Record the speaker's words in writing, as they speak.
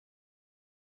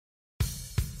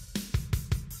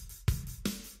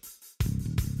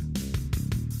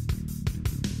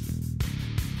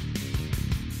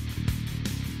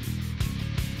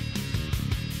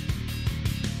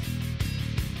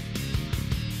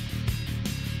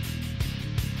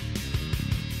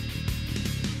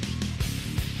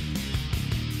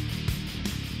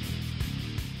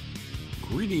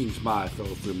Greetings, my fellow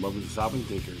freedom lovers and solving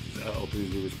thinkers. Open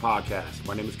News Podcast.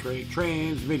 My name is Craig,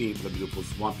 transmitting from the beautiful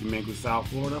swampy Mango, South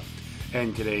Florida.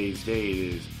 And today's date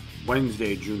is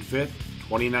Wednesday, June 5th,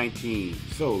 2019.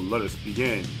 So let us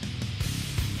begin.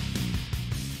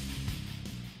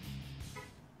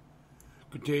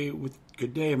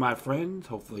 Good day, my friends.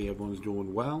 Hopefully everyone's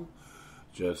doing well.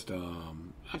 Just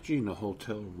actually in a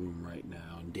hotel room right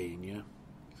now in Dania.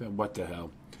 So what the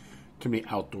hell? Too many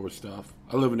outdoor stuff.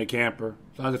 I live in a camper,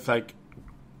 so I just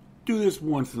do this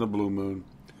once in a blue moon,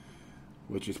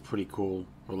 which is pretty cool.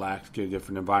 Relax, get a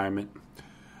different environment.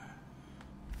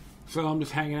 So I'm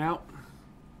just hanging out.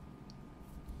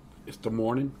 It's the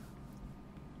morning,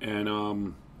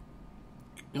 and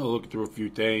looking through a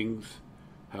few things.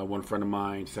 How one friend of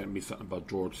mine sent me something about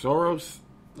George Soros.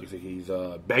 Looks like he's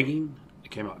begging.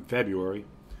 It came out in February,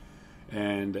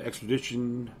 and the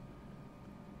extradition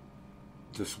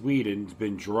to Sweden's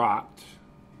been dropped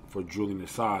for Julian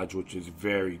Assange, which is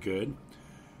very good.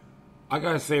 I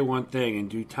gotta say one thing: in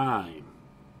due time,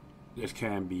 this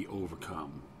can be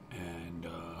overcome. And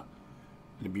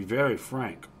to be very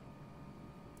frank,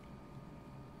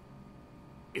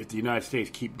 if the United States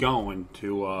keep going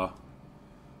to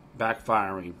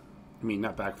backfiring, I mean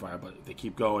not backfire, but if they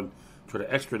keep going to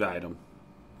extradite them,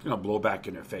 it's gonna blow back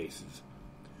in their faces.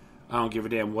 I don't give a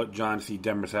damn what John C.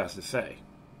 Demers has to say.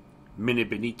 Mini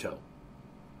Benito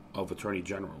of Attorney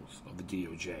Generals of the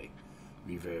DOJ. To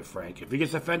be very frank. If he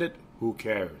gets offended, who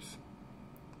cares?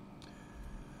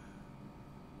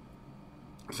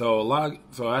 So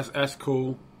that's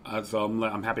cool. So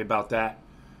I'm happy about that.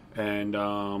 And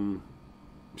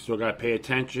still got to pay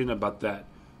attention about that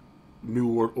New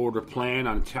World Order plan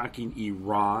on attacking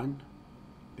Iran.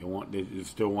 They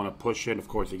still want to push it. Of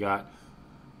course, you got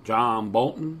John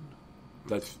Bolton.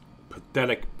 That's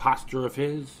pathetic posture of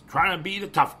his, trying to be the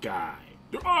tough guy.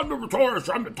 I'm the notorious,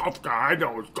 I'm the tough guy, I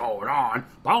know what's going on,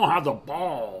 but I don't have the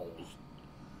balls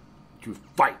to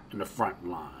fight in the front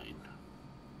line.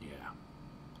 Yeah.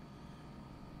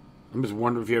 I'm just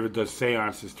wondering if he ever does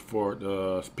seances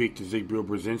to speak to Zbigniew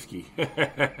Brzezinski.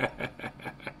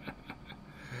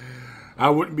 I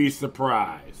wouldn't be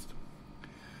surprised.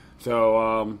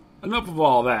 So, enough of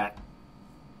all that.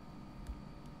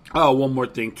 Oh, one more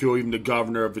thing, too. Even the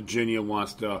governor of Virginia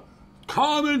wants to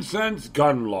common sense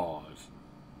gun laws.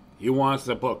 He wants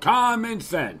to put common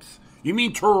sense. You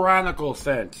mean tyrannical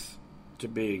sense, to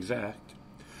be exact.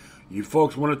 You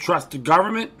folks want to trust the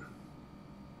government?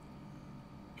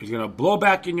 He's going to blow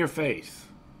back in your face.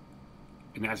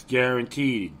 And that's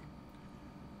guaranteed.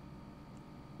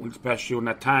 Especially when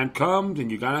that time comes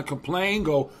and you're going to complain,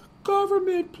 go,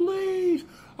 government, please.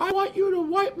 I want you to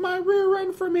wipe my rear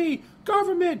end for me.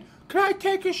 Government, can I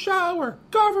take a shower?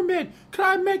 Government, can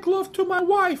I make love to my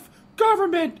wife?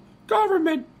 Government,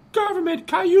 government, government,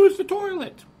 can I use the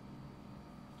toilet?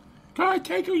 Can I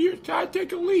take a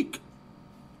leak?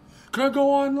 Can I go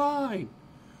online?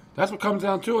 That's what comes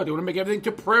down to it. They want to make everything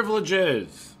to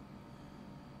privileges,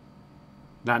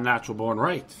 not natural born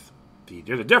rights.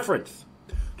 There's a difference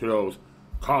to those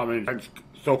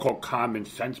so-called common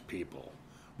sense people,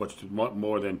 which is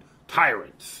more than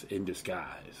tyrants in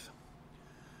disguise.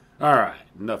 All right,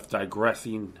 enough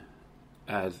digressing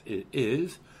as it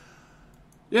is.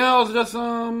 Yeah, I was just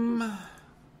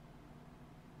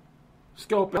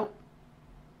scoping out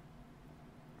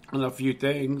on a few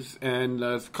things, and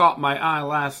it caught my eye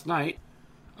last night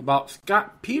about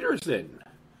Scot Peterson.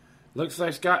 Looks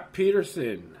like Scot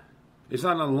Peterson is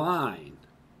on a line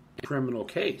in a criminal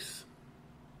case.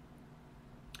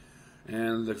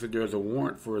 And looks like there's a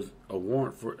warrant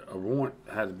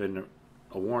has been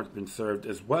served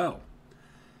as well.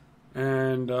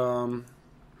 And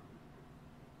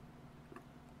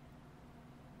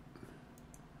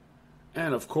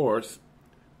of course,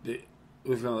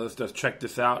 let's just check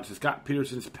this out. It's Scot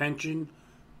Peterson's pension,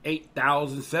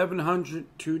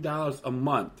 $8,702 a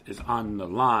month is on the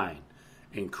line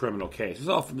in criminal case.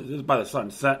 This is by the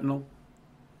Sun Sentinel.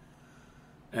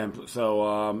 And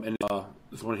so,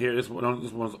 this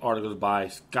one's articles by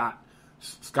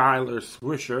Skylar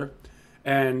Swisher,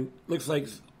 and looks like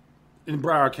in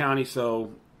Broward County,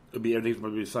 so everything's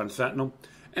going to be Sun Sentinel.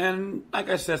 And like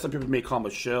I said, some people may call them a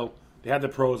shill. They have the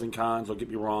pros and cons. Don't get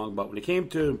me wrong, but when it came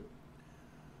to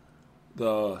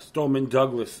the Stoneman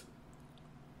Douglas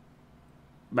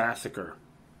massacre,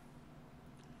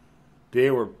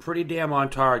 they were pretty damn on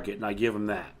target, and I give them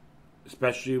that,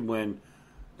 especially when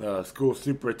the school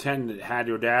superintendent had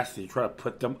the audacity to try to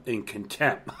put them in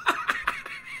contempt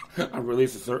on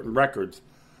release of certain records.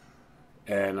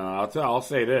 And I'll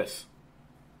say this.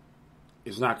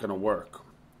 It's not going to work.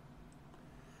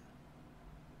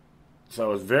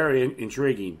 So it's very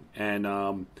intriguing, and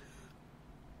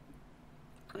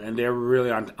they're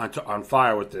really on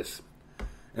fire with this.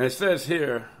 And it says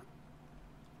here,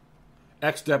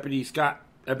 ex-deputy Scot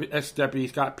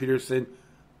Peterson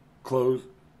could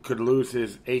lose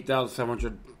his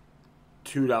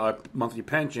 $8,702 monthly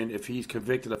pension if he's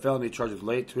convicted of felony charges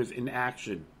related to his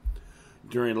inaction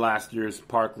during last year's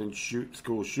Parkland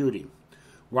school shooting.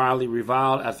 Widely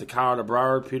reviled as the coward of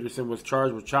Broward, Peterson was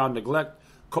charged with child neglect,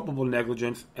 culpable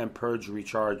negligence, and perjury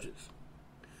charges.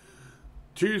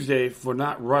 Tuesday, for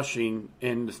not rushing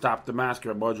in to stop the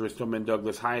massacre at Marjorie Stoneman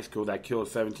Douglas High School that killed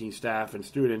 17 staff and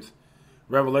students,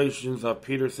 revelations of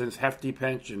Peterson's hefty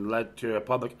pension led to a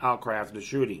public outcry after the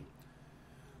shooting.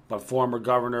 But former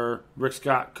Governor Rick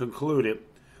Scott concluded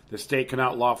the state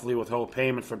cannot lawfully withhold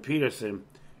payments from Peterson,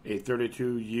 a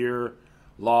 32-year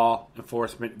law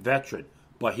enforcement veteran.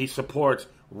 But he supports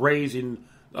raising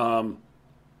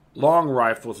long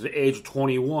rifles to the age of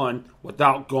 21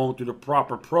 without going through the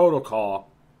proper protocol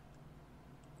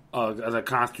as a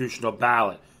constitutional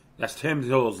ballot. That's him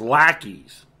and those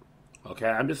lackeys. Okay,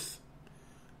 I'm just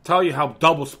telling you how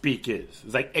doublespeak is.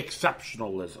 It's like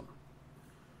exceptionalism.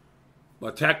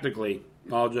 But technically,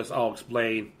 I'll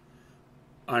explain.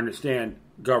 I understand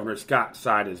Governor Scott's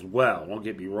side as well. Don't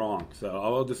get me wrong. So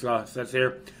all this says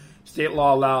here, state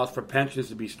law allows for pensions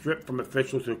to be stripped from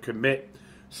officials who commit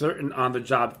certain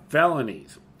on-the-job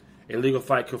felonies. A legal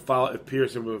fight could follow if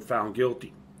Peterson were found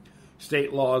guilty.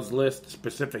 State laws list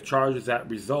specific charges that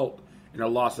result in a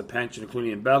loss of pension,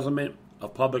 including embezzlement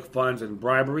of public funds and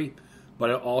bribery, but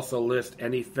it also lists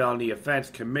any felony offense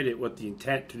committed with the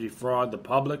intent to defraud the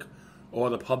public or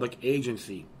the public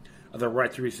agency of the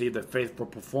right to receive the faithful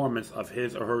performance of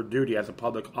his or her duty as a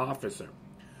public officer.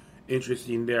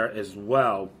 Interesting there as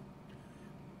well.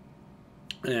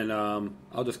 And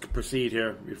I'll just proceed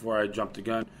here before I jump the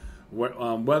gun.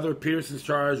 Whether Peterson's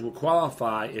charge will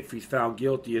qualify if he's found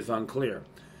guilty is unclear.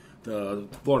 The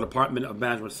Florida Department of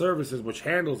Management Services, which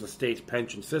handles the state's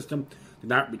pension system, did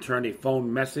not return a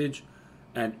phone message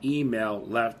and email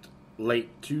left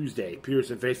late Tuesday.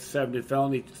 Peterson faced seven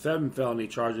felony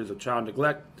charges of child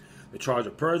neglect. The charge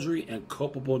of perjury and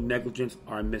culpable negligence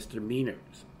are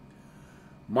misdemeanors.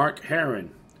 Mark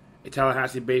Herron, a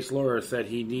Tallahassee-based lawyer, said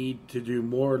he need to do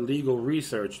more legal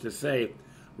research to say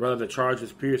whether the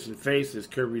charges Peterson faces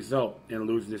could result in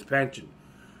losing his pension.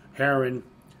 Herron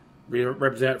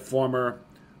represented former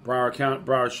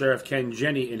Broward Sheriff Ken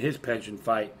Jenney in his pension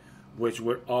fight, which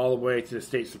went all the way to the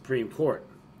state Supreme Court.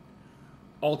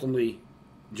 Ultimately,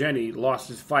 Jenney lost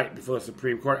his fight before the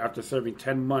Supreme Court after serving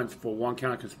 10 months for one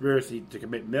count of conspiracy to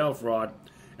commit mail fraud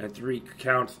and 3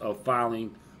 counts of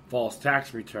filing false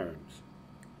tax returns.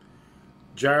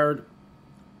 Jared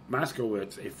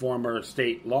Moskowitz, a former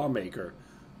state lawmaker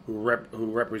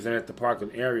who represented the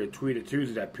Parkland area, tweeted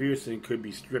Tuesday that Peterson could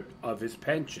be stripped of his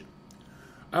pension.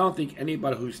 I don't think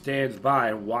anybody who stands by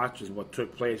and watches what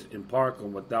took place in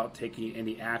Parkland without taking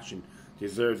any action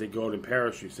deserves a golden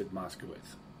parachute, said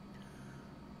Moskowitz,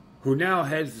 who now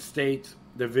heads the state's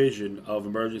Division of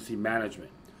Emergency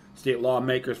Management. State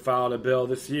lawmakers filed a bill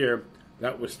this year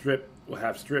that will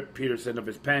have stripped Peterson of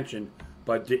his pension,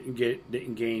 but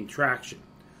didn't gain traction.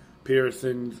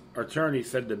 Peterson's attorney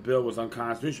said the bill was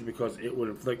unconstitutional because it would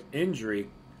inflict injury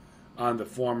on the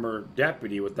former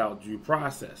deputy without due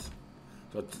process.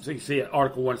 So you see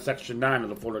Article 1, Section 9 of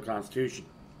the Florida Constitution.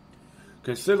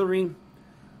 Considering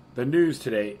the news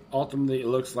today, ultimately it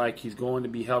looks like he's going to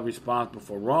be held responsible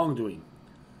for wrongdoing,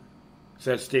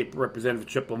 said State Representative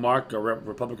Chip Lamarca, a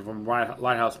Republican from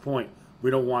Lighthouse Point.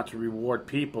 We don't want to reward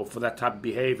people for that type of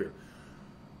behavior.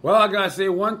 Well, I gotta say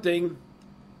one thing.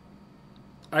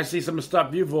 I see some of the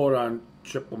stuff you vote on,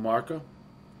 Chip Lamarca.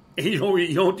 You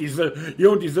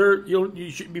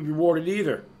shouldn't be rewarded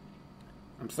either.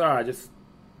 I'm sorry, I just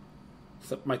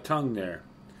slipped my tongue there.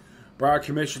 Broward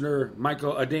Commissioner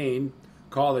Michael Adane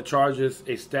called the charges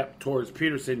a step towards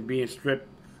Peterson being stripped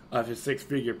of his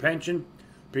 6-figure pension.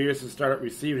 Peterson started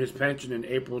receiving his pension in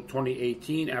April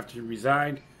 2018 after he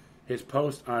resigned his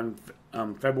post on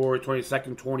February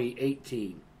 22nd,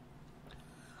 2018.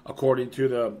 According to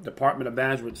the Department of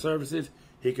Management Services,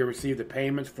 he can receive the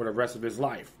payments for the rest of his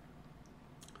life.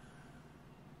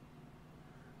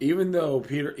 Even though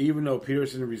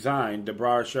Peterson resigned, the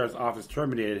Broward Sheriff's Office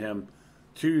terminated him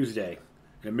Tuesday.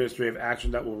 An administrative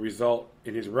action that will result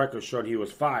in his record showing he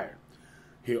was fired.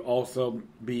 He'll also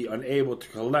be unable to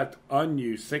collect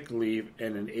unused sick leave,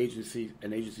 and an agency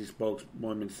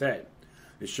spokeswoman said.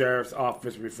 The Sheriff's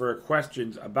Office referred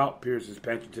questions about Peterson's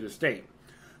pension to the state.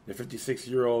 The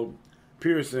 56-year-old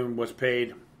Peterson was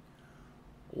paid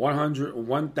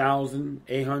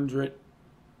 $101,800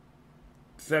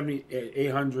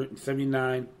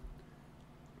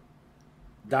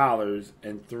 $879.03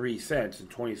 in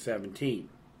 2017.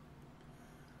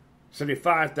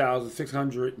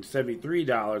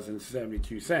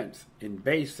 $75,673.72 in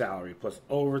base salary plus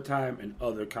overtime and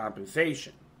other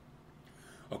compensation,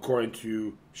 according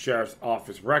to Sheriff's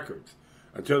Office records.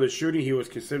 Until the shooting, he was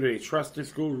considered a trusted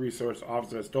school resource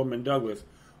officer at Stoneman Douglas,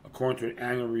 according to an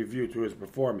annual review to his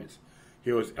performance.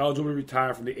 He was eligible to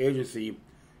retire from the agency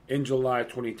in July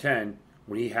 2010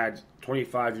 when he had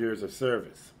 25 years of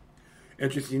service.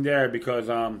 Interesting there because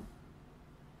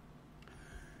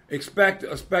expect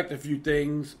a few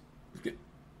things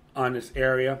on this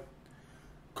area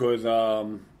because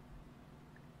I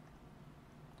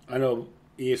know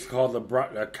he is called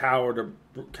a coward of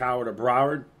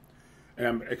Broward,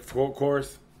 and of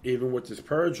course, even with this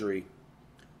perjury,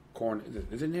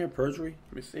 is in here perjury?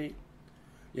 Let me see.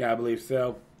 Yeah, I believe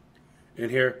so. In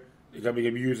here, they're going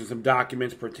to be using some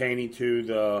documents pertaining to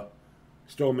the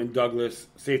Stoneman Douglas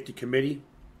Safety Committee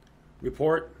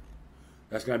report.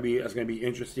 That's going to be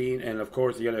interesting, and of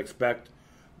course, you're going to expect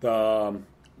the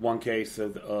one case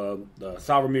of the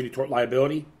sovereign immunity tort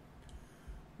liability,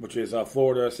 which is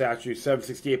Florida Statute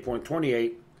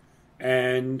 768.28,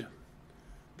 and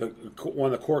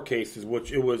one of the court cases,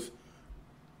 which it was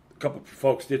a couple of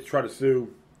folks did try to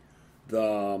sue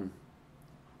the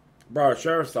Broward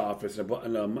Sheriff's Office and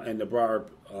the Broward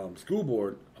School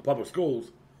Board, public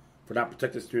schools, for not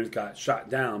protecting students, got shot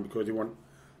down because they weren't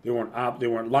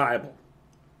liable.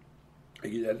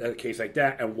 A case like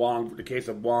that, and the case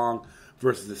of Wong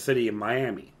versus the city of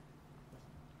Miami.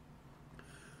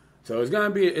 So it's going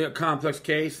to be a complex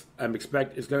case. I won't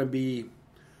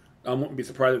be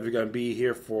surprised if it's going to be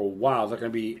here for a while. It's not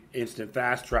going to be instant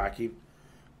fast tracking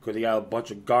because they got a bunch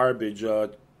of garbage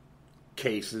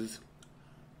cases,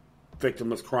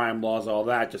 victimless crime laws, all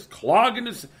that, just clogging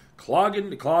the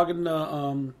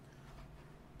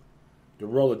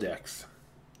Rolodex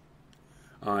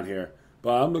on here.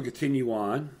 But I'm going to continue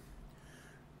on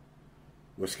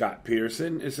with Scot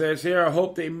Peterson. It says here, I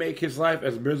hope they make his life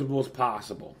as miserable as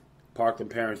possible. Parkland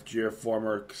parents jeer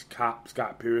former cop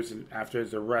Scot Peterson after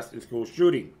his arrest in school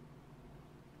shooting.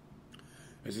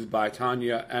 This is by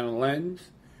Tanya Annalens,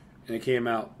 and it came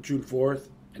out June 4th.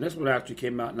 And this one actually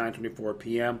came out at 9:24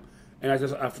 p.m. And I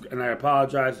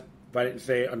apologize if I didn't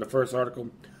say it on the first article,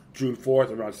 June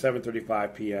 4th, around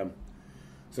 7:35 p.m.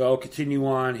 So I'll continue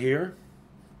on here.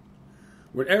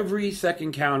 With every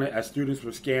second counted as students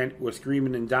were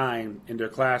screaming and dying in their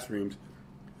classrooms,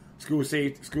 school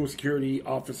security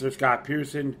officer Scot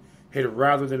Peterson hit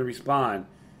rather than respond.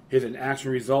 His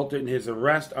inaction resulted in his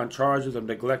arrest on charges of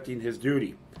neglecting his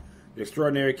duty. The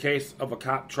extraordinary case of a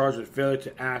cop charged with failure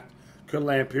to act could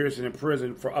land Peterson in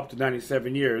prison for up to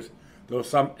 97 years, though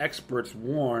some experts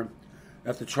warn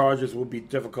that the charges will be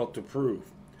difficult to prove.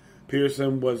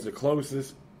 Peterson was the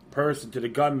closest person to the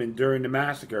gunman during the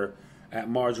massacre at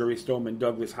Marjorie Stoneman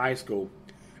Douglas High School,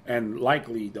 and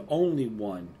likely the only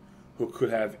one who could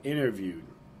have interviewed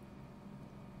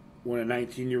when a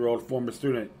 19-year-old former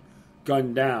student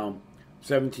gunned down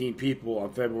 17 people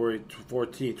on February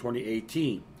 14,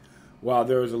 2018. While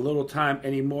there is a little time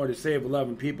anymore to save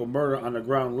 11 people murdered on the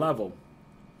ground level,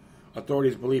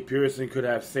 authorities believe Peterson could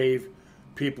have saved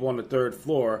people on the third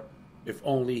floor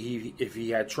if he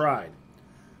had tried.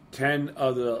 10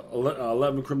 of the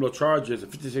 11 criminal charges of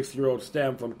 56-year-old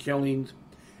stem from killings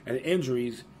and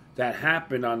injuries that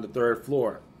happened on the third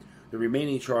floor. The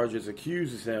remaining charges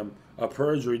accuses him of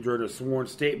perjury during a sworn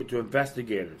statement to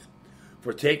investigators.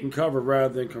 For taking cover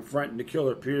rather than confronting the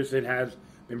killer, Peterson has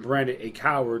been branded a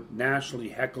coward, nationally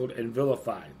heckled and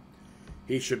vilified.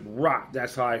 He should rot,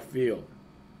 that's how I feel,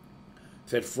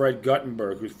 said Fred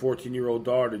Guttenberg, whose 14-year-old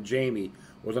daughter, Jamie,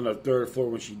 was on the third floor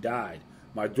when she died.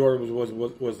 My daughter was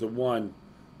one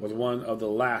of the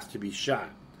last to be shot.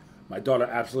 My daughter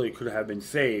absolutely could have been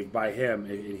saved by him,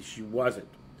 and she wasn't.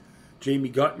 Jamie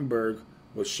Guttenberg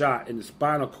was shot in the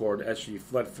spinal cord as she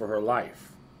fled for her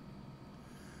life.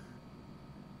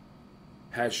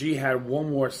 Had she had one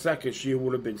more second, she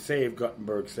would have been saved,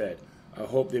 Guttenberg said. I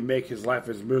hope they make his life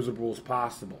as miserable as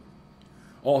possible.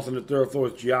 Also on the third floor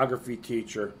is geography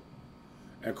teacher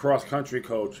and cross-country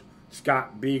coach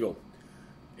Scott Beagle.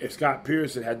 If Scot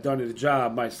Peterson had done his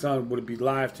job, my son would be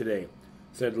alive today,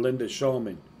 said Linda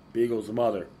Shulman, Beagle's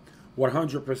mother.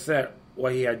 100%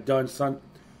 what he had done something.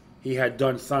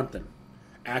 The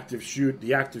active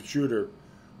shooter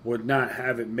would not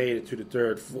have it made it to the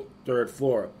third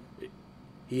floor.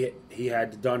 He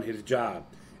had done his job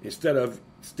instead of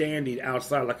standing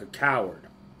outside like a coward.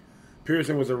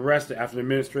 Peterson was arrested after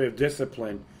administrative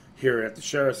discipline here at the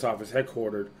sheriff's office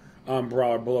headquartered on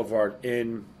Broward Boulevard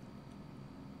in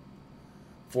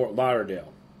Fort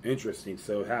Lauderdale. Interesting.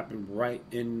 So it happened right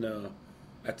in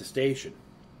at the station.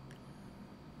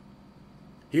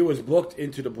 He was booked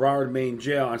into the Broward, Maine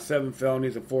jail on 7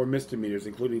 felonies and 4 misdemeanors,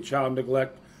 including child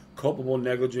neglect, culpable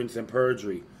negligence, and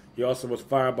perjury. He also was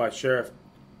fired by Sheriff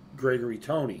Gregory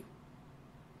Tony.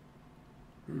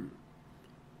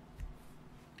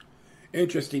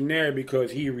 Interesting there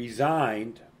because he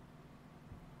resigned.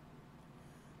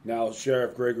 Now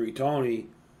Sheriff Gregory Tony,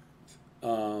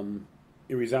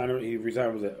 he resigned.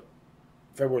 Was it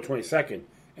February 22nd,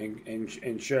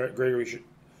 and Sheriff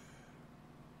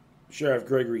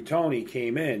Gregory Tony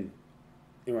came in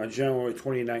around January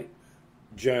 29th,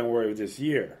 January of this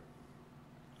year.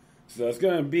 So it's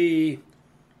going to be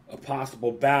a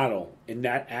possible battle in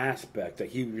that aspect. That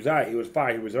he resigned, he was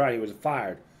fired. He was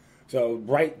fired. So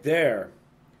right there,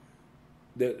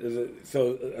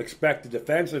 so expect the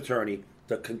defense attorney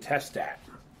to contest that,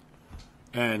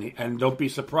 and don't be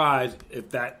surprised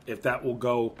if that will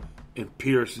go in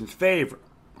Peterson's favor.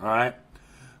 All right,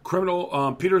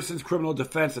 Peterson's criminal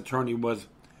defense attorney was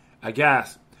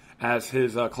aghast as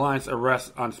his client's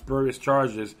arrest on spurious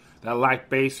charges that lacked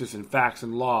basis in facts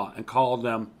and law, and called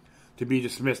them to be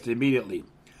dismissed immediately.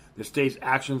 The state's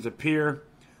actions appear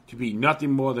to be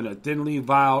nothing more than a thinly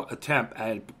veiled attempt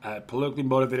at politically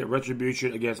motivated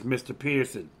retribution against Mr.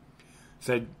 Peterson,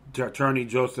 said Attorney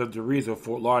Joseph DeRizo of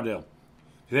Fort Lauderdale.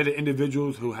 He said the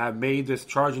individuals who have made this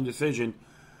charging decision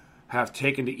have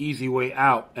taken the easy way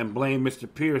out and blamed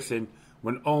Mr. Peterson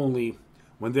when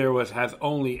there has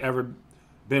only ever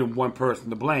been one person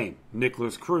to blame,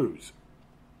 Nicholas Cruz.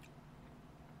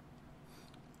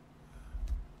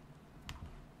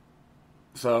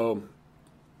 So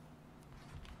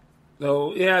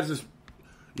he has this.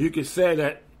 You could say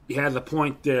that he has a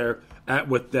point there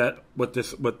with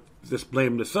this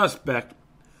blaming the suspect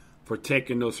for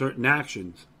taking those certain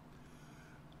actions.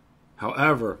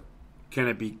 However, could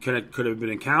it have been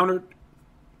encountered?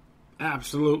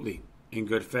 Absolutely, in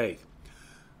good faith.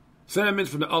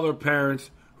 Sentiments from the other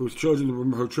parents whose children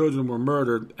were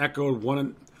murdered echoed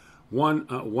one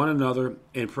another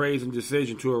in praising the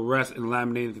decision to arrest and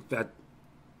laminated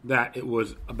that it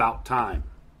was about time.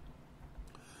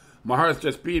 My heart's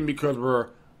just beating because we're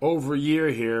over a year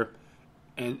here,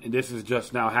 and this is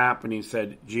just now happening,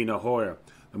 said Gina Hoyer,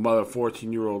 the mother of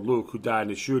 14-year-old Luke, who died in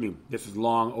the shooting. This is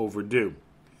long overdue.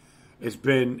 It's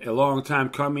been a long time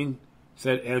coming,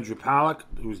 said Andrew Pollack,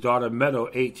 whose daughter Meadow,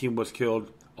 18, was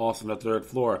killed also on the 3rd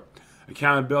floor.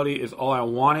 Accountability is all I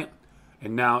wanted,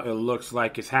 and now it looks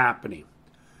like it's happening.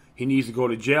 He needs to go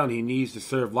to jail, and he needs to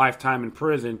serve lifetime in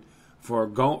prison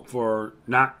for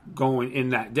not going in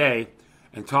that day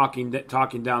and talking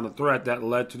down the threat that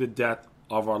led to the death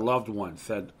of our loved one,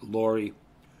 said Lori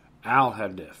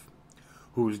Alhadif,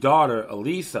 whose daughter,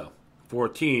 Elisa,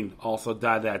 14, also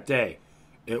died that day.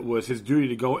 It was his duty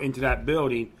to go into that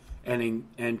building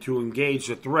and to engage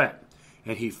the threat,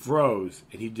 and he froze,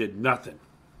 and he did nothing.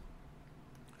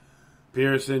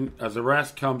 Peterson's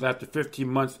arrest comes after 15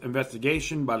 months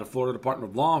investigation by the Florida Department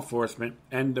of Law Enforcement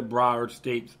and the Broward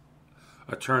State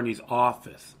Attorney's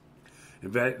Office.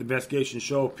 The investigation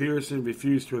showed Peterson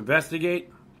refused to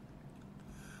investigate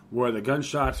where the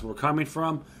gunshots were coming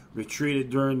from,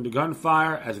 retreated during the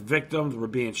gunfire as victims were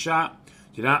being shot,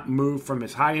 did not move from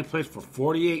his hiding place for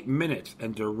 48 minutes,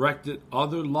 and directed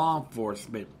other law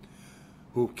enforcement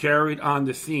who carried on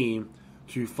the scene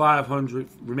to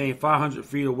remain 500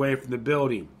 feet away from the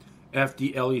building.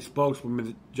 FDLE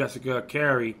spokeswoman Jessica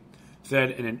Carey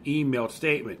said in an emailed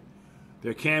statement,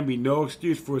 "There can be no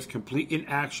excuse for his complete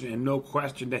inaction and no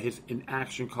question that his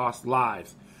inaction cost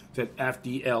lives," said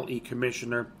FDLE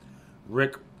Commissioner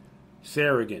Rick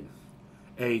Sarrigan.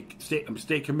 A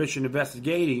state commission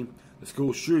investigating the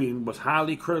school shooting was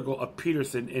highly critical of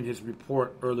Peterson in his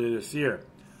report earlier this year.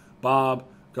 Bob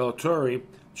Gallaturi,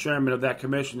 chairman of that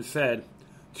commission, said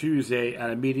Tuesday at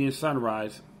a meeting in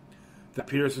Sunrise that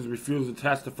Peterson's refusal to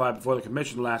testify before the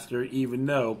commission last year, even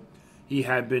though he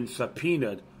had been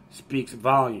subpoenaed, speaks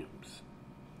volumes.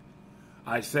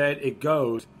 "I said it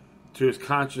goes to his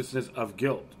consciousness of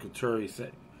guilt," Gallaturi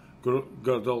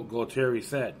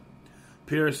said.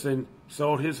 Peterson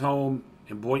sold his home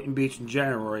in Boynton Beach in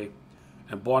January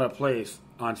and bought a place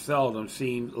on Seldom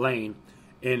Scene Lane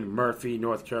in Murphy,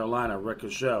 North Carolina,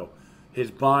 records show. His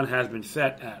bond has been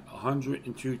set at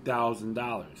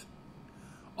 $102,000.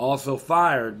 Also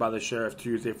fired by the sheriff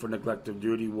Tuesday for neglect of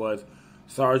duty was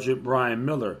Sergeant Brian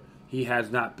Miller. He has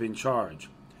not been charged.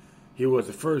 He was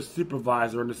the first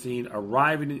supervisor on the scene,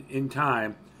 arriving in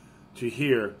time to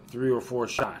hear 3 or 4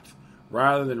 shots.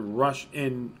 Rather than rush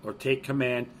in or take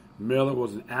command, Miller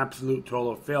was an absolute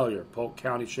total failure, Polk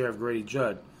County Sheriff Grady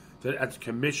Judd said at the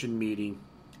commission meeting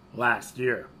last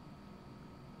year.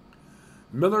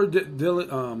 Miller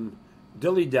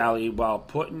dilly-dallied while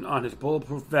putting on his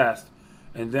bulletproof vest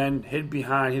and then hid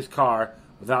behind his car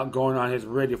without going on his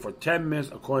radio for 10 minutes,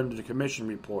 according to the commission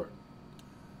report.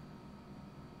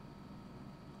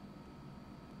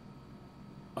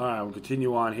 Alright, we'll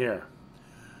continue on here.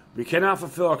 We cannot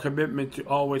fulfill our commitment to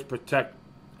always protect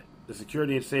the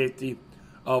security and safety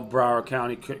of Broward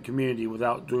County community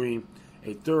without doing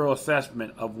a thorough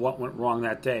assessment of what went wrong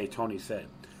that day, Tony said.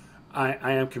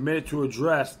 I am committed to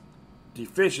address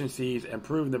deficiencies and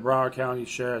improving the Broward County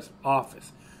Sheriff's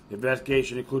Office. The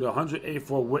investigation included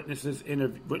 184 witness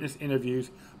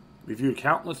interviews, reviewed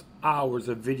countless hours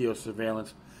of video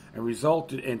surveillance, and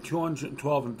resulted in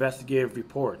 212 investigative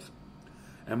reports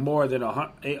and more than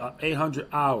 800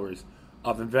 hours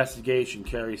of investigation,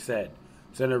 Kerry said.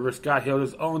 Senator Scott held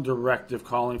his own directive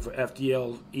calling for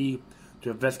FDLE to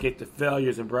investigate the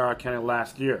failures in Broward County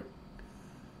last year.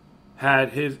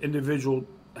 Had this individual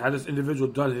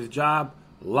done his job,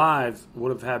 lives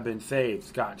would have been saved,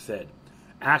 Scott said.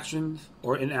 Actions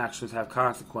or inactions have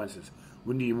consequences.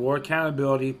 We need more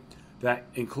accountability. That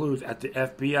includes at the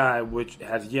FBI, which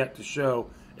has yet to show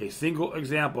a single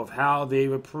example of how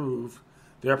they've improved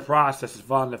their processes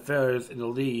following the failures in the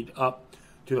lead up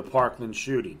to the Parkland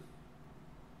shooting.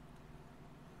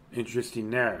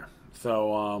 Interesting there.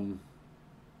 So,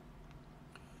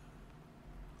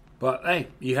 but hey,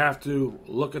 you have to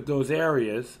look at those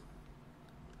areas.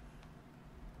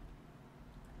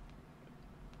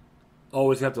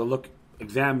 Always have to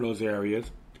examine those areas,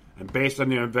 and based on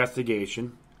their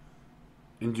investigation,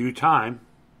 in due time,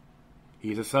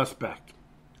 he's a suspect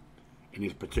in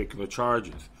these particular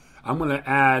charges. I'm going to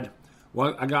add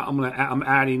I'm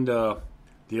adding the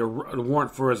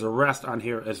warrant for his arrest on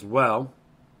here as well,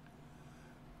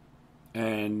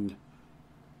 and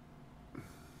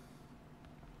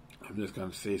I'm just going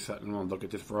to say something. I'm going to look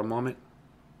at this for a moment.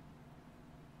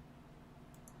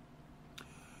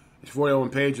 It's 41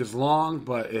 pages long,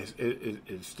 but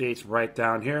it states right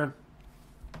down here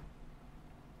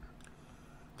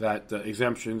that the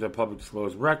exemptions of public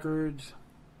disclosed records,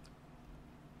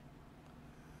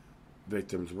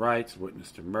 victims' rights,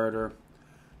 witness to murder.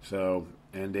 So,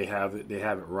 and they have it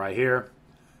right here,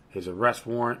 his arrest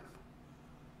warrant,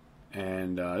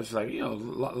 and it's like, a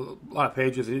lot of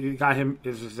pages. You got him.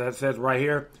 That says right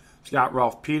here, Scott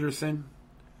Ralph Peterson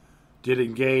did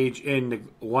engage in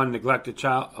neglected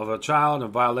child in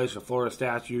violation of Florida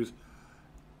statutes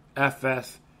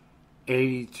FS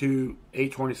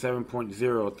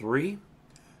 827.03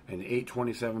 and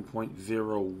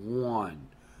 827.01.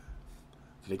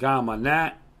 So they got him on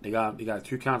that. They got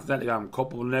 2 counts of that. They got him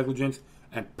culpable negligence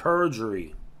and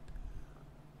perjury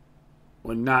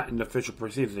when not in the official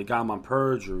proceedings. They got him on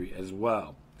perjury as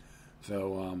well.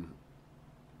 So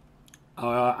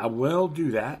I will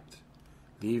do that.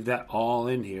 Leave that all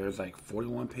in here. It's like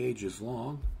 41 pages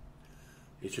long.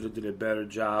 They should have did a better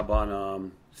job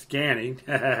on scanning.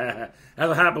 That's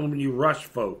what happens when you rush,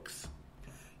 folks.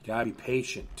 You gotta be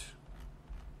patient.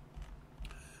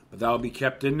 But that'll be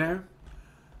kept in there.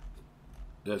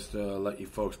 Just to let you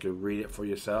folks can read it for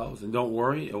yourselves. And don't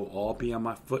worry, it will all be on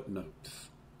my footnotes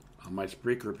on my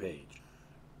Spreaker page.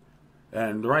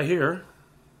 And right here,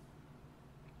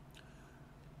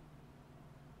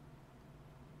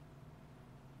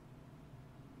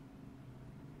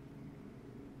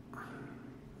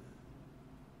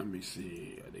 let me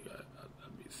see. Let me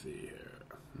see here.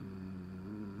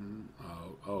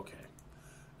 Oh, okay.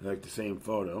 Like the same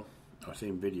photo or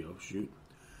same video shoot.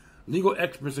 Legal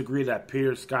experts agree that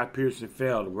Scot Peterson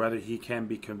failed. Whether he can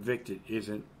be convicted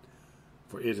isn't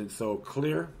so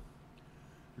clear.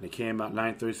 And it came out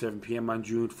 9:37 p.m. on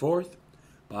June 4th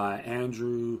by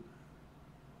Andrew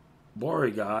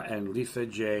Boriga and Lisa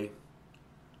J.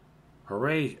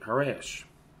 Harash.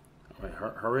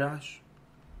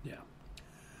 Yeah.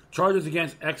 Charges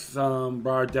against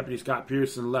ex-Broward Deputy Scot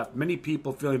Peterson left many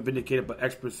people feeling vindicated, but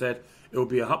experts said it would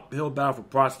be an uphill battle for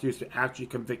prosecutors to actually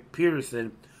convict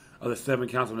Peterson of the 7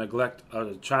 counts of neglect of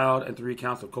the child and 3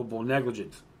 counts of culpable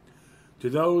negligence.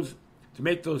 To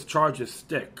make those charges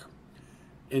stick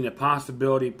in a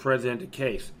possibility presented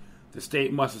case, the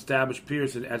state must establish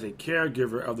Peterson as a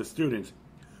caregiver of the students,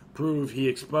 prove he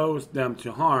exposed them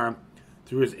to harm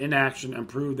through his inaction, and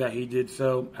prove that he did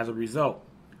so as a result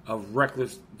of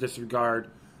reckless disregard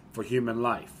for human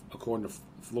life, according to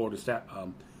Florida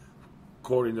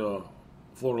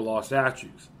law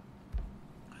statutes.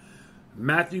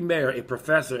 Matthew Mayer, a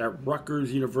professor at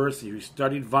Rutgers University who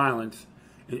studied violence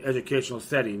in educational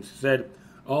settings, said,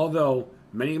 although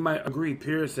many might agree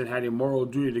Peterson had a moral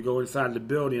duty to go inside the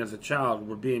building as a child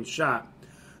were being shot,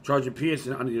 charging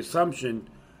Peterson under the assumption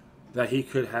that he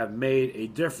could have made a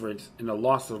difference in the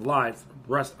loss of life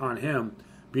rests on him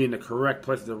being in the correct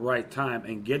place at the right time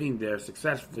and getting there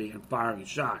successfully and firing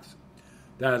shots.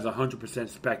 That is 100%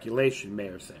 speculation,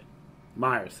 Meyer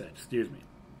said.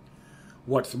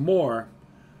 What's more,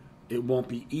 it won't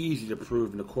be easy to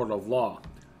prove in the court of law.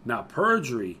 Now,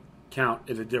 perjury count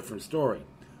is a different story.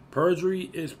 Perjury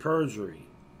is perjury.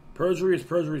 Perjury is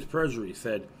perjury is perjury,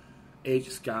 said H.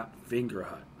 Scott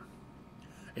Fingerhut,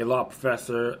 a law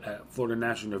professor at Florida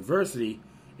National University.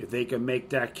 If they can make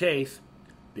that case,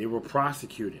 they will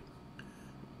prosecute it.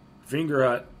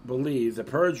 Fingerhut believes the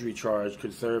perjury charge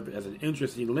could serve as an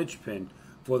interesting linchpin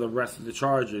for the rest of the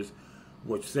charges,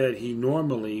 which said he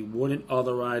normally wouldn't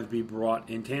otherwise be brought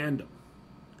in tandem.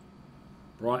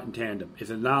 It's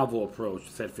a novel approach,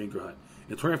 said Fingerhut.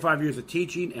 In 25 years of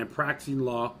teaching and practicing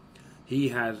law, he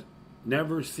has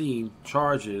never seen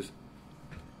charges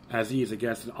as these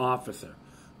against an officer.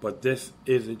 But this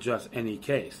isn't just any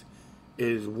case. It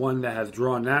is one that has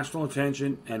drawn national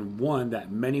attention and one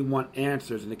that many want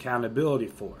answers and accountability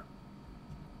for.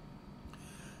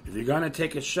 If you're going to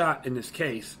take a shot in this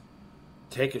case,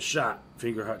 take a shot,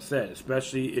 Fingerhut said,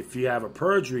 especially if you have a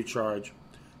perjury charge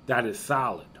that is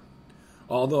solid.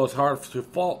 Although it's hard to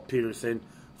fault Peterson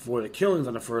for the killings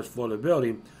on the first floor of the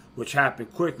building, which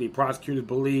happened quickly, prosecutors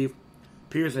believe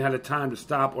Peterson had the time to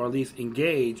stop or at least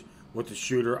engage with the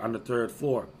shooter on the third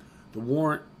floor. The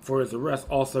warrant for his arrest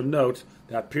also notes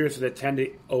that Peterson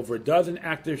attended over a dozen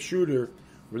active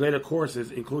shooter-related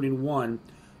courses, including one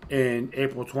in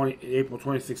April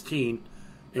 2016,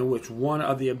 in which one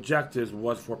of the objectives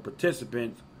was for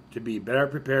participants to be better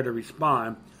prepared to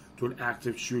respond to an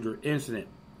active shooter incident.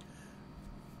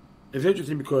 It's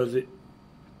interesting because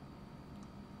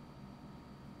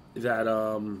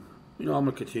I'm going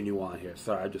to continue on here.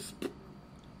 Sorry, I just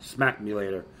smack me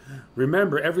later.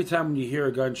 Remember, every time when you hear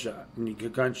a gunshot,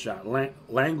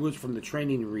 language from the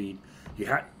training read,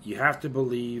 you have to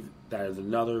believe that is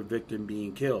another victim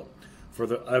being killed.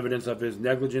 Further evidence of his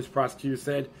negligence, prosecutors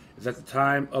said, is at the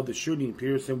time of the shooting,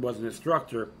 Peterson was an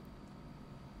instructor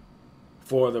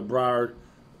for the Broward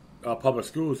Public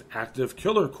Schools active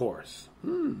killer course.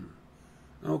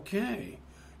 Okay.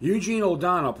 Eugene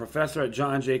O'Donnell, professor at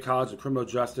John Jay College of Criminal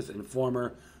Justice and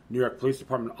former New York Police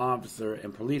Department officer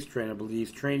and police trainer,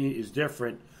 believes training is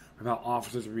different from how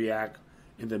officers react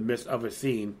in the midst of a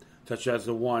scene, such as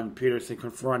the one Peterson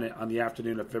confronted on the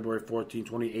afternoon of February 14,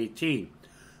 2018.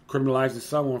 Criminalizing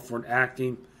someone for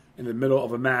acting in the middle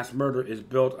of a mass murder is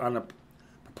built on a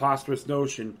preposterous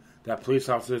notion that police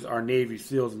officers are Navy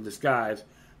SEALs in disguise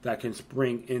that can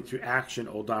spring into action,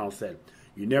 O'Donnell said.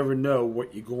 You never know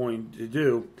what you're going to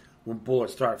do when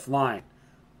bullets start flying.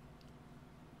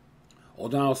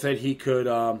 O'Donnell said he could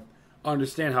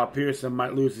understand how Peterson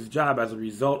might lose his job as a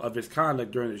result of his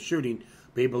conduct during the shooting,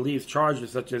 but he believes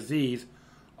charges such as these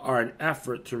are an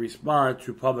effort to respond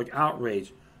to public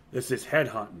outrage. This is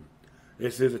headhunting.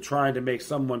 This is trying to make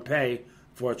someone pay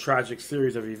for a tragic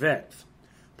series of events.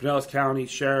 Pinellas County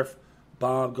Sheriff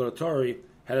Bob Golatori,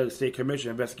 head of the State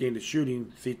Commission investigating the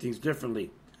shooting, see things differently.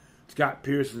 Scot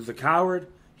Peterson is a coward,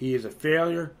 he is a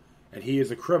failure, and he is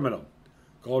a criminal.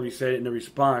 Goldie said in the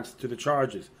response to the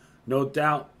charges. No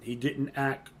doubt he didn't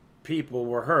act. People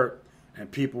were hurt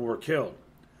and people were killed.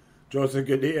 Joseph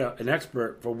Gadea, an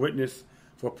expert for witness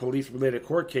for police-related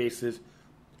court cases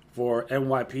for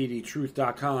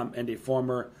NYPDTruth.com and a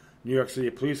former New York City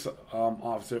police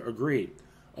officer, agreed.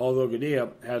 Although Gadea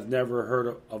has never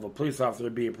heard of a police officer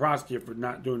being prosecuted for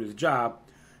not doing his job,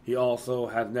 he also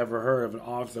has never heard of an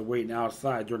officer waiting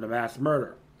outside during a mass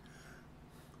murder.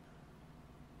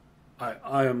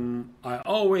 I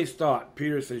always thought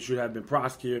Peterson should have been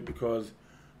prosecuted because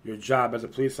your job as a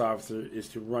police officer is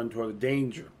to run toward the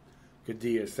danger,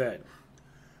 Gadea said.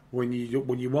 When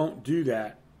you won't do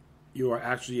that, you are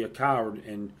actually a coward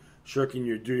and shirking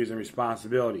your duties and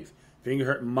responsibilities.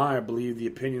 Fingerhut and Meyer believe the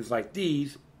opinions like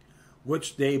these,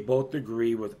 which they both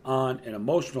agree with on an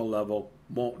emotional level,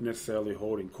 won't necessarily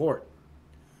hold in court.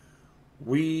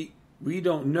 We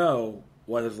don't know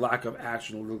what his lack of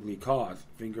action will legally cause,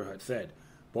 Fingerhut said.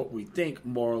 What we think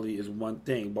morally is one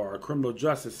thing, but our criminal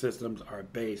justice systems are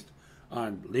based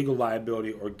on legal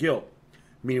liability or guilt,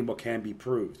 meaning what can be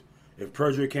proved. If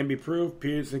perjury can be proved,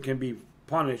 Peterson can be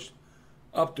punished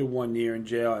up to 1 year in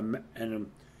jail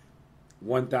and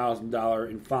 $1,000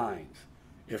 in fines.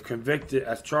 If convicted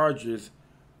as charges,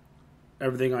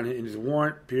 everything in his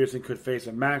warrant, Peterson could face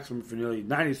a maximum for nearly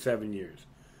 97 years.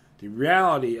 The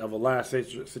reality of a last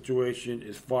situation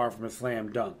is far from a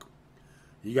slam dunk.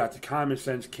 You got the common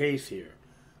sense case here,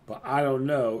 but I don't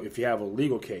know if you have a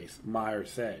legal case, Meyer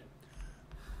said.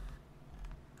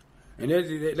 And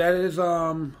that is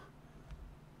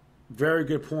very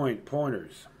good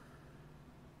pointers.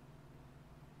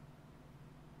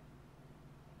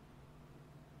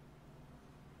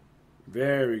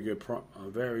 Very good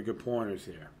pointers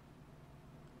here.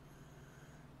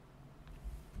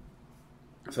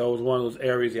 So it was one of those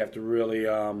areas you have to really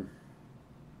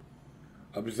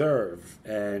observe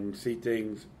and see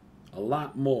things a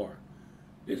lot more.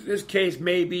 This case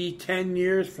may be 10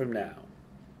 years from now.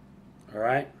 All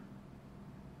right?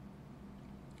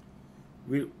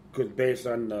 Because based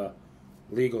on the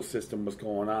legal system, what's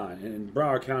going on. And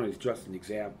Broward County is just an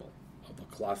example of a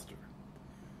cluster.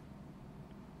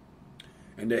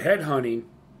 And the headhunting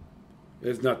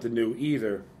is nothing new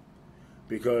either,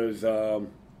 because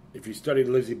if you study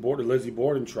the Lizzie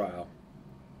Borden trial,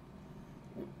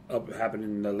 happened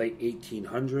in the late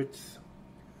 1800s,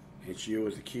 and she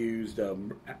was accused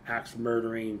of axe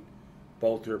murdering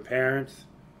both her parents.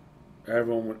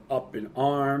 Everyone went up in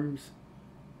arms,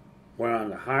 went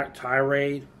on a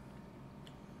tirade.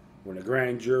 When the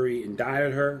grand jury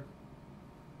indicted her,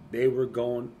 they were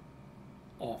going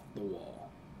off the wall.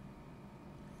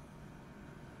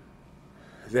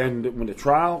 Then, when the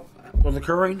trial was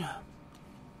occurring,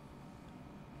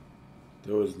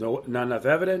 there was not enough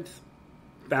evidence.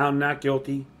 Found not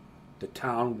guilty. The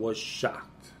town was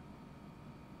shocked.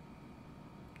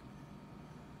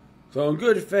 So, in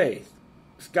good faith,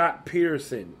 Scot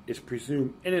Peterson is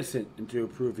presumed innocent until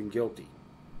proven guilty.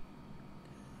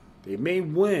 They may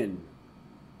win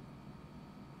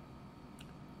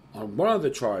on one of the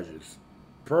charges,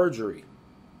 perjury.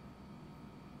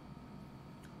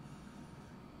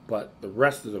 But the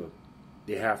rest of them,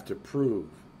 they have to prove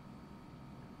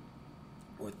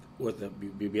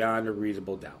beyond a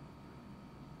reasonable doubt.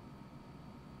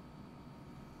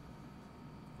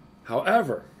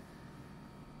 However,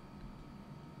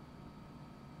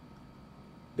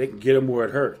 they can get him where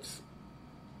it hurts.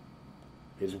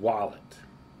 His wallet.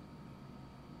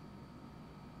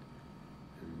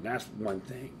 And that's one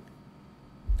thing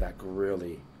that could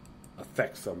really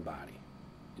affect somebody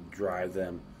and drive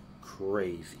them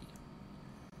crazy.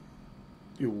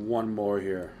 Do one more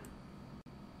here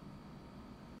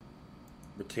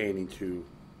pertaining to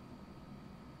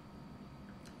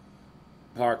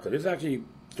Parkland. This is actually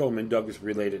Stoneman Douglas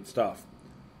related stuff.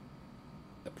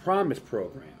 The Promise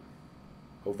program.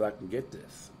 Hopefully I can get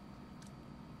this.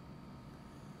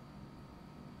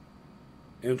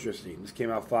 Interesting. This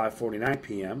came out 5:49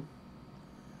 p.m.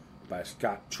 by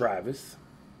Scott Travis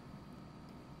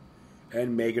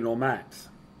and Megan O'Max.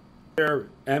 Their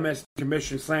MSD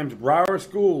Commission slams Broward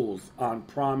Schools on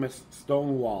promise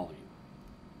stonewalling.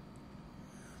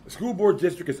 The school board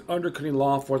district is undercutting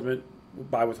law enforcement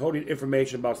by withholding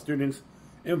information about students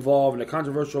involved in the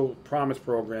controversial Promise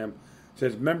program,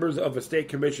 says members of a state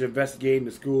commission investigating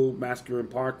the school massacre in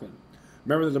Parkland.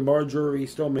 Members of the Marjorie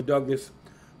Stoneman Douglas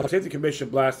Safety Commission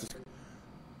blasted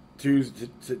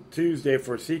Tuesday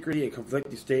for secrecy and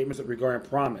conflicting statements regarding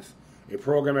Promise, a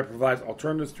program that provides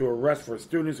alternatives to arrest for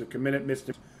students who committed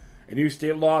misdemeanors. A new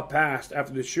state law passed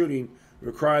after the shooting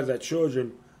requires that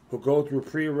children who go through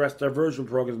pre-arrest diversion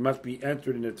programs must be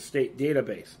entered in the state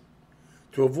database.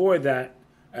 To avoid that,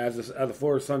 as the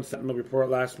Florida Sun Sentinel reported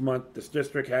last month, this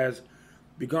district has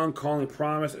begun calling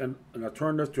Promise an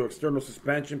alternative to external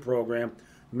suspension program,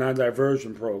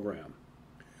 non-diversion program.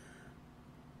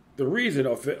 The reason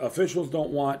officials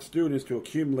don't want students to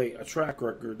accumulate a track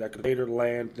record that could later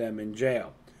land them in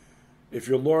jail. If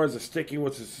your lawyers are sticking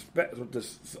with the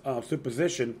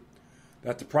supposition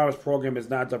that the Promise program is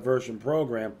not a diversion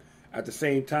program, at the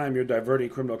same time you're diverting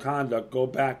criminal conduct, go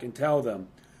back and tell them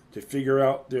to figure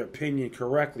out their opinion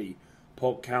correctly,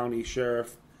 Polk County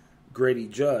Sheriff Grady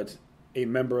Judd, a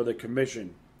member of the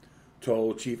commission,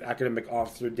 told Chief Academic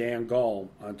Officer Dan Gall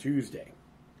on Tuesday.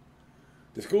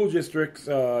 The school district's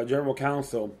general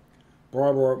counsel,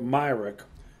 Barbara Myrick,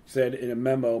 said in a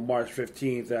memo March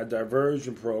 15th that a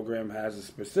diversion program has a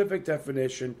specific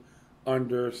definition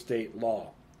under state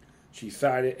law. She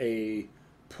cited a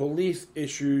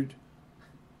police-issued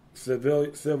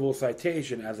civil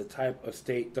citation as a type of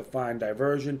state-defined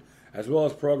diversion, as well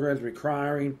as programs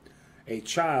requiring a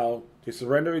child to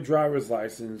surrender a driver's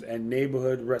license and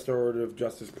neighborhood restorative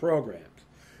justice programs.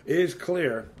 It is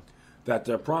clear that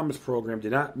the Promise program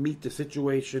did not meet the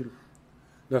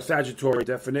statutory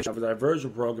definition of a diversion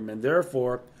program, and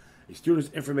therefore a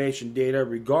student's information data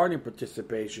regarding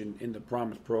participation in the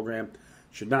Promise program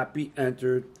should not be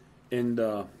entered in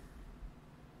the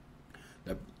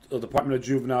Department of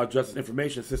Juvenile Justice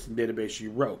Information System database, she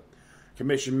wrote.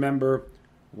 Commission member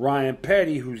Ryan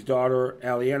Petty, whose daughter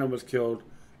Aliana was killed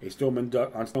at Stoneman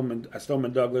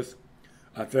Douglas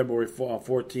on February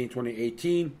 14,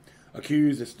 2018,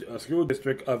 accused a school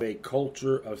district of a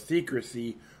culture of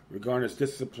secrecy regarding its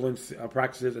discipline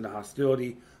practices and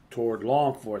hostility toward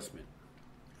law enforcement.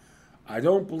 I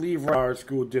don't believe our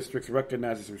school districts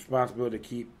recognize its responsibility to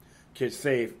keep kids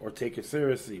safe or take it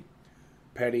seriously.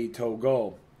 Petty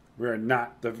Togo, you're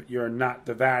not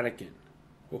the Vatican.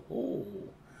 Oh.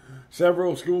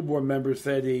 Several school board members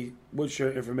said they would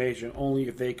share information only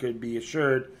if they could be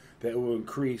assured that it wouldn't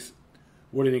increase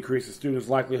the students'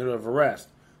 likelihood of arrest.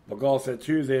 Bagall said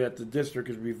Tuesday that the district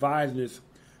is revising its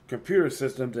computer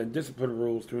systems and discipline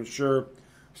rules to ensure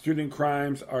student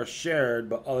crimes are shared,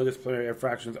 but other disciplinary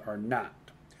infractions are not.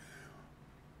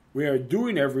 We are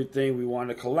doing everything we want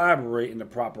to collaborate in the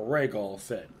proper way, Gall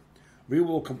said. We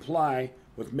will comply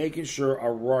with making sure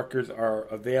our records are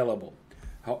available.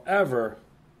 However,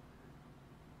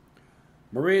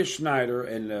 Maria Schneider,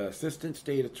 an assistant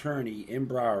state attorney in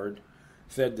Broward,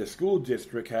 said the school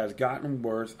district has gotten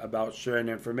worse about sharing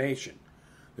information.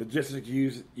 The district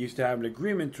used to have an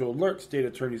agreement to alert state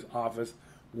attorney's office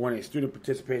when a student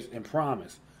participates in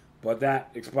promise, but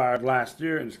that expired last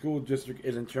year and the school district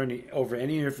isn't turning over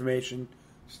any information,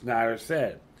 Schneider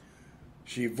said.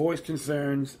 She voiced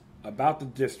concerns about the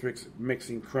district's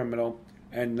mixing criminal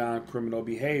and non-criminal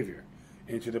behavior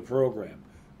into the program,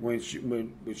 which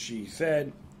she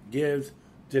said gives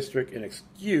district an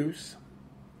excuse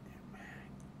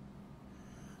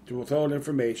to withhold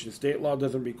information. State law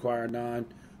doesn't require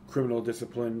non-criminal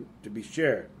discipline to be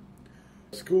shared.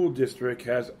 The school district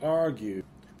has argued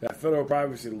that federal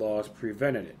privacy laws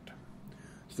prevented it.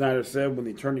 Snyder said when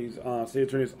the state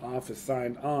attorney's office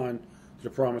signed on to the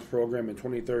Promise program in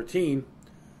 2013,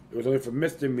 it was only for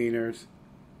misdemeanors,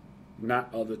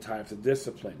 not other types of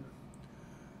discipline.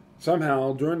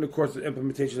 Somehow, during the course of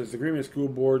implementation of this agreement, the school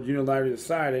board unilaterally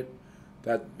decided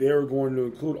that they were going to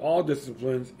include all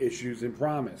disciplines issues in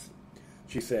Promise.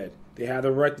 She said, they have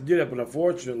the right to do that, but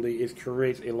unfortunately, it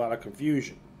creates a lot of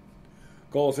confusion.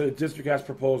 Gold said the district has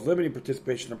proposed limiting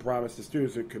participation in Promise to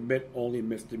students who commit only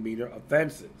misdemeanor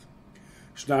offenses.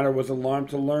 Schneider was alarmed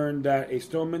to learn that a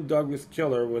Stoneman Douglas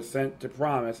killer was sent to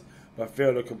Promise but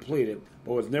failed to complete it,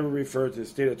 but was never referred to the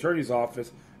state attorney's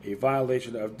office, a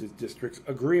violation of the district's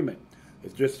agreement. The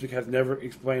district has never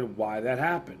explained why that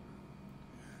happened.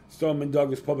 Stoneman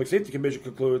Douglas Public Safety Commission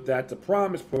concluded that the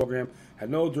Promise program had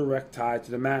no direct tie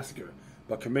to the massacre,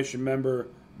 but Commission member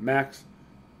Max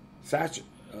Hatcher,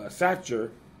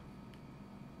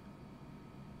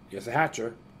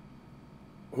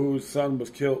 whose son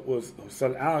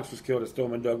Alex was killed at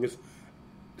Stoneman Douglas,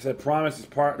 said Promise is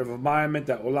part of an environment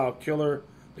that will allow the killer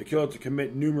to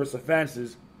commit numerous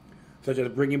offenses, such as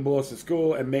bringing bullets to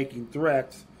school and making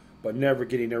threats, but never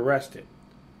getting arrested.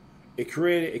 It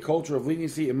created a culture of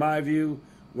leniency, in my view,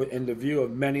 in the view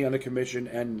of many on the commission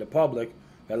and the public,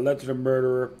 that led to the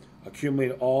murderer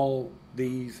accumulating all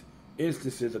these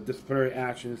instances of disciplinary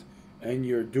actions, and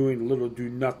you're doing little, do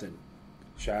nothing,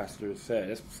 Shasta said.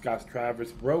 That's what Scott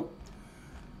Travis wrote.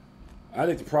 I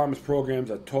think the Promise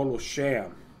program's a total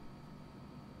sham.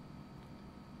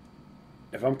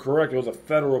 If I'm correct, it was a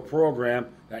federal program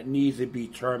that needs to be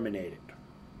terminated.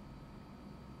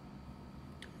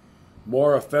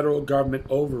 More a federal government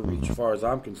overreach, as far as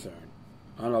I'm concerned.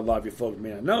 I don't know, a lot of you folks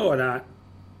may not know or not,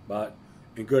 but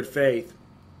in good faith,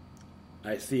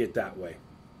 I see it that way.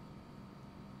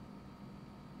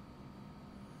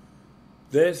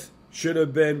 This should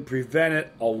have been prevented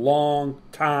a long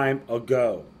time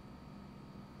ago.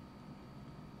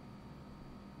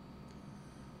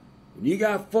 When you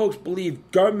got folks believe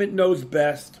government knows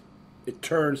best, it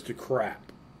turns to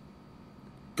crap.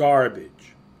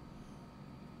 Garbage.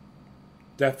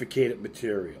 Defecated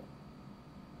material.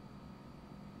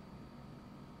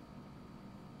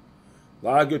 A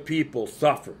lot of good people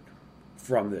suffered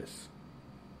from this.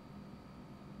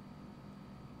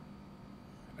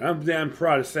 And I'm damn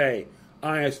proud to say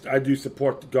I do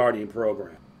support the Guardian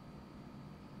program.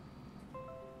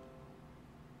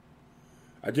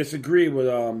 I disagree with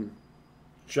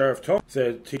Sheriff Tony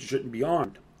said teachers shouldn't be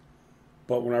armed.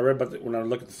 But when I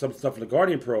look at some stuff in the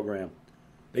Guardian program,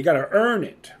 they got to earn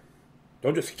it.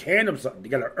 Don't just hand them something. They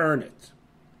got to earn it.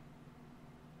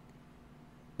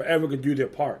 But everyone can do their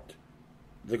part.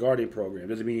 The Guardian program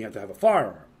doesn't mean you have to have a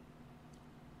firearm.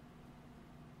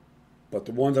 But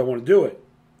the ones that want to do it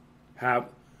have,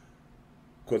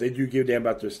 because they do give a damn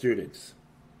about their students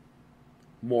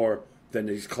more than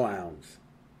these clowns,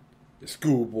 the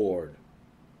school board,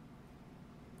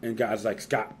 and guys like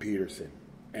Scot Peterson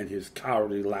and his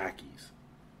cowardly lackeys.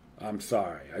 I'm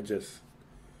sorry, I just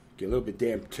get a little bit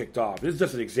damn ticked off. This is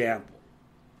just an example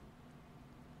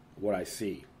of what I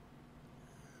see.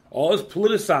 All this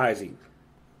politicizing,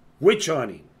 witch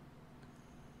hunting,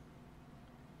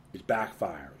 is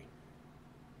backfiring.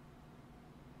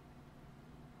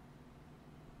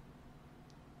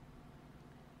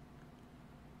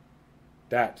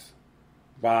 That's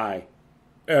why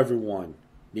everyone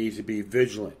needs to be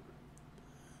vigilant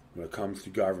when it comes to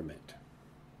government.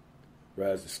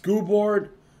 Whereas the school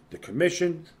board, the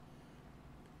commission,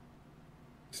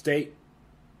 state,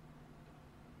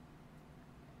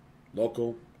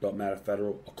 local, don't matter,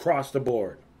 federal, across the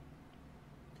board.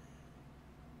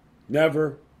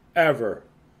 Never, ever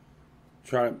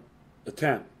try to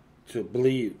attempt to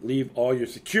leave all your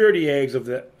security eggs in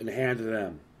the hands of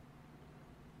them.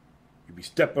 You'd be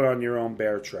stepping on your own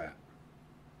bear trap.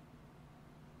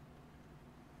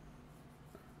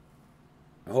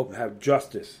 I hope to have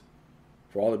justice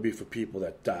for all the beautiful people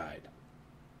that died,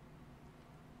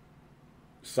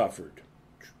 suffered,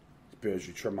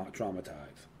 spiritually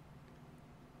traumatized.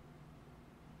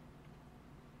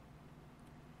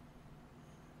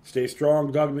 Stay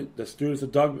strong, the students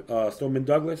of Stoneman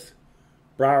Douglas,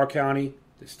 Broward County,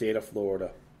 the state of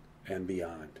Florida, and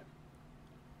beyond.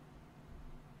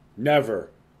 Never,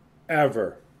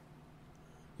 ever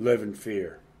live in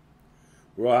fear.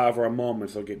 We'll have our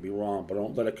moments, don't get me wrong, but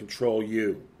don't let it control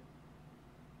you.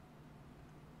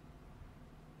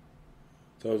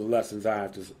 Those are the lessons I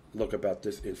have to look about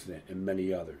this incident and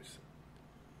many others.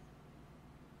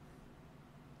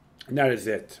 And that is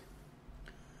it.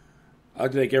 I'd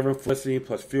like to thank everyone for listening,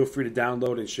 plus feel free to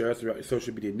download and share us throughout your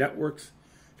social media networks.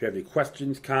 If you have any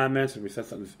questions, comments, and we send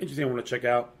something that's interesting I want to check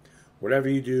out, whatever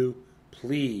you do,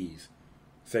 please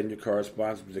send your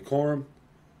correspondence to Decorum.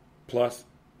 Plus,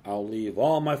 I'll leave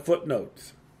all my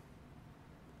footnotes,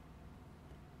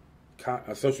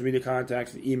 social media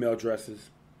contacts, and email addresses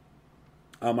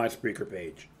on my Spreaker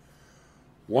page.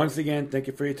 Once again, thank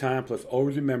you for your time. Plus,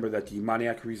 always remember that the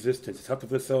demoniac resistance is helpful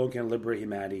for the soul and can liberate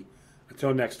humanity.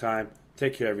 Until next time,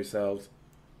 take care of yourselves.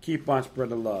 Keep on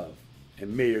spreading the love.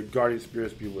 And may your guardian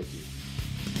spirits be with you.